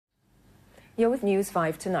You're with News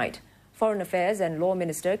 5 tonight. Foreign Affairs and Law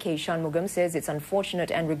Minister Shanmugam says it's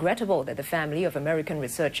unfortunate and regrettable that the family of American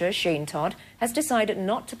researcher Shane Todd has decided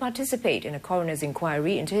not to participate in a coroner's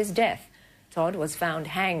inquiry into his death. Todd was found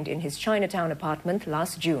hanged in his Chinatown apartment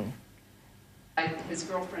last June.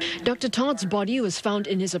 Dr. Todd's body was found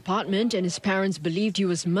in his apartment, and his parents believed he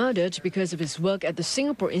was murdered because of his work at the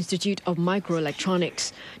Singapore Institute of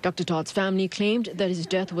Microelectronics. Dr. Todd's family claimed that his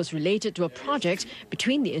death was related to a project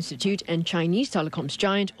between the institute and Chinese telecoms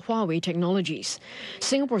giant Huawei Technologies.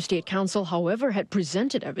 Singapore State Council, however, had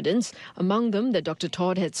presented evidence, among them that Dr.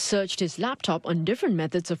 Todd had searched his laptop on different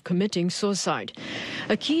methods of committing suicide.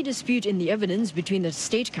 A key dispute in the evidence between the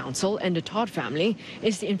State Council and the Todd family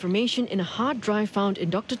is the information in a hard drive found in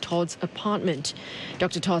Dr. Todd's apartment.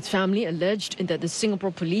 Dr. Todd's family alleged that the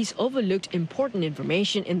Singapore police overlooked important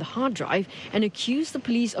information in the hard drive and accused the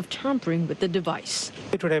police of tampering with the device.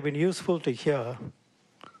 It would have been useful to hear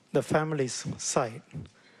the family's side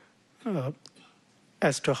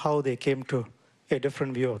as to how they came to a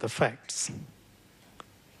different view of the facts.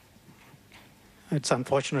 It's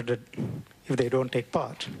unfortunate that if they don't take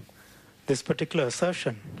part, this particular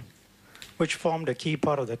assertion, which formed a key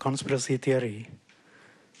part of the conspiracy theory,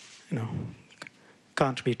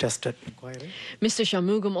 can't be tested. Mr.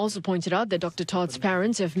 Shanmugam also pointed out that Dr. Todd's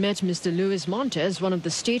parents have met Mr. Luis Montes, one of the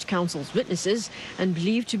State Council's witnesses, and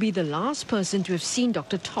believed to be the last person to have seen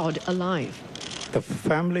Dr. Todd alive. The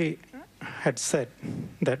family had said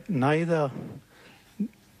that neither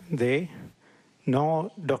they nor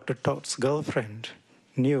Dr. Todd's girlfriend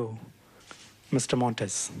knew Mr.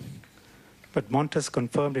 Montes. But Montes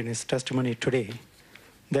confirmed in his testimony today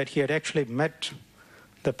that he had actually met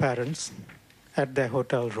the parents at their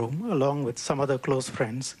hotel room along with some other close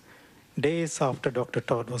friends days after Dr.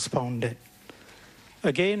 Todd was found dead.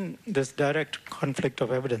 Again, this direct conflict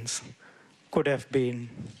of evidence could have been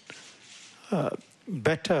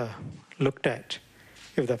better looked at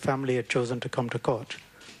if the family had chosen to come to court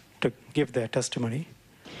to give their testimony.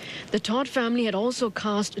 The Todd family had also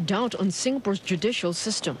cast doubt on Singapore's judicial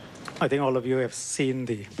system. I think all of you have seen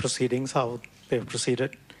the proceedings, how they've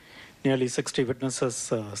proceeded. Nearly 60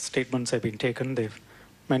 witnesses' statements have been taken.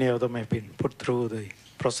 Many of them have been put through the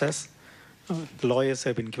process. Lawyers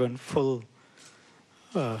have been given full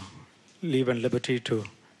leave and liberty to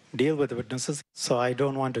deal with the witnesses. So I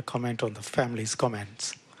don't want to comment on the family's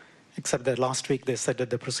comments, except that last week they said that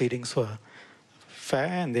the proceedings were fair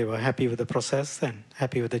and they were happy with the process and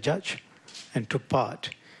happy with the judge and took part.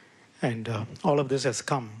 And all of this has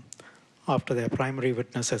come after their primary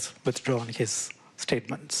witness has withdrawn his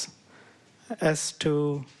statements. As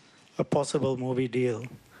to a possible movie deal,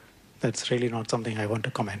 that's really not something I want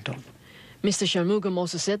to comment on. Mr. Shanmugam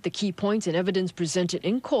also said the key points and evidence presented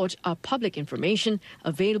in court are public information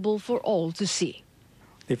available for all to see.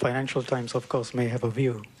 The Financial Times, of course, may have a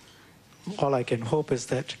view. All I can hope is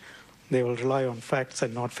that they will rely on facts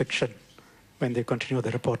and not fiction when they continue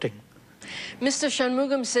the reporting. Mr.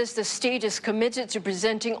 Shanmugam says the state is committed to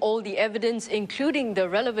presenting all the evidence, including the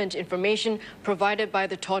relevant information provided by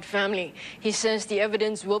the Todd family. He says the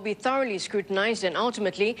evidence will be thoroughly scrutinized and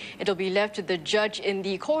ultimately it will be left to the judge in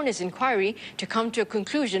the coroner's inquiry to come to a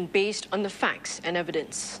conclusion based on the facts and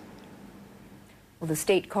evidence. Well, the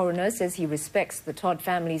state coroner says he respects the Todd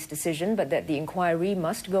family's decision, but that the inquiry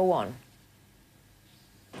must go on.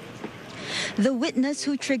 The witness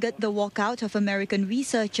who triggered the walkout of American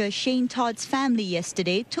researcher Shane Todd's family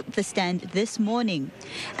yesterday took the stand this morning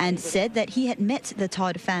and said that he had met the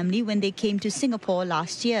Todd family when they came to Singapore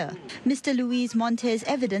last year. Mr. Luis Montes'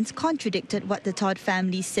 evidence contradicted what the Todd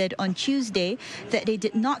family said on Tuesday, that they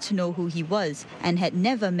did not know who he was and had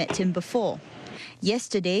never met him before.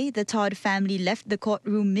 Yesterday, the Todd family left the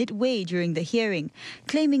courtroom midway during the hearing,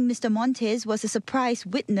 claiming Mr. Montes was a surprise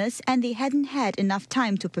witness and they hadn't had enough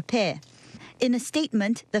time to prepare. In a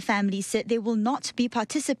statement, the family said they will not be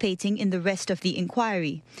participating in the rest of the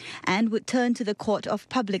inquiry and would turn to the court of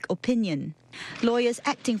public opinion. Lawyers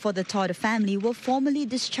acting for the Todd family were formally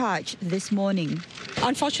discharged this morning.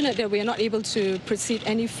 Unfortunate that we are not able to proceed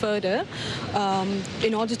any further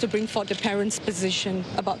in order to bring forth the parents' position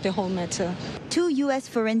about the whole matter. Two U.S.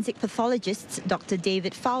 forensic pathologists, Dr.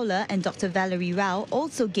 David Fowler and Dr. Valerie Rao,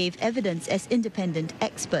 also gave evidence as independent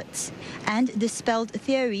experts and dispelled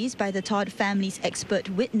theories by the Todd family's expert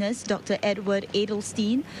witness, Dr. Edward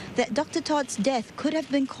Adelstein, that Dr. Todd's death could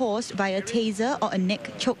have been caused by a taser or a neck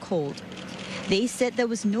chokehold. They said there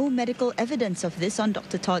was no medical evidence of this on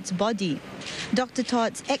Dr. Todd's body. Dr.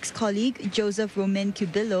 Todd's ex-colleague, Joseph Roman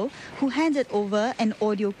Cubillo, who handed over an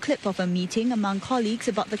audio clip of a meeting among colleagues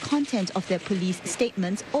about the content of their police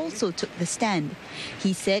statements, also took the stand.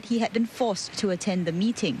 He said he had been forced to attend the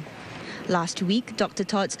meeting. Last week, Dr.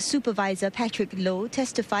 Todd's supervisor, Patrick Lowe,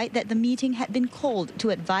 testified that the meeting had been called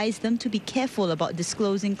to advise them to be careful about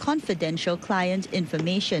disclosing confidential client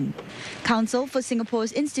information. Counsel for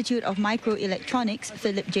Singapore's Institute of Microelectronics,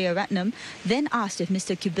 Philip Jeyaratnam, then asked if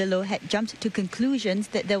Mr. Cubillo had jumped to conclusions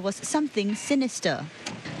that there was something sinister.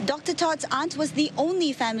 Dr. Todd's aunt was the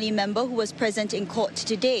only family member who was present in court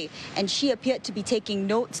today, and she appeared to be taking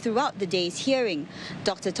notes throughout the day's hearing.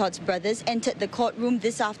 Dr. Todd's brothers entered the courtroom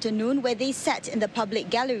this afternoon where they sat in the public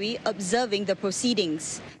gallery observing the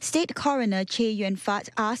proceedings. State Coroner Che Yuan Fat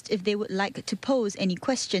asked if they would like to pose any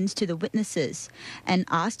questions to the witnesses and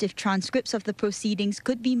asked if transcripts of the proceedings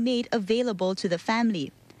could be made available to the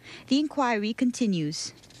family. The inquiry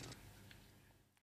continues.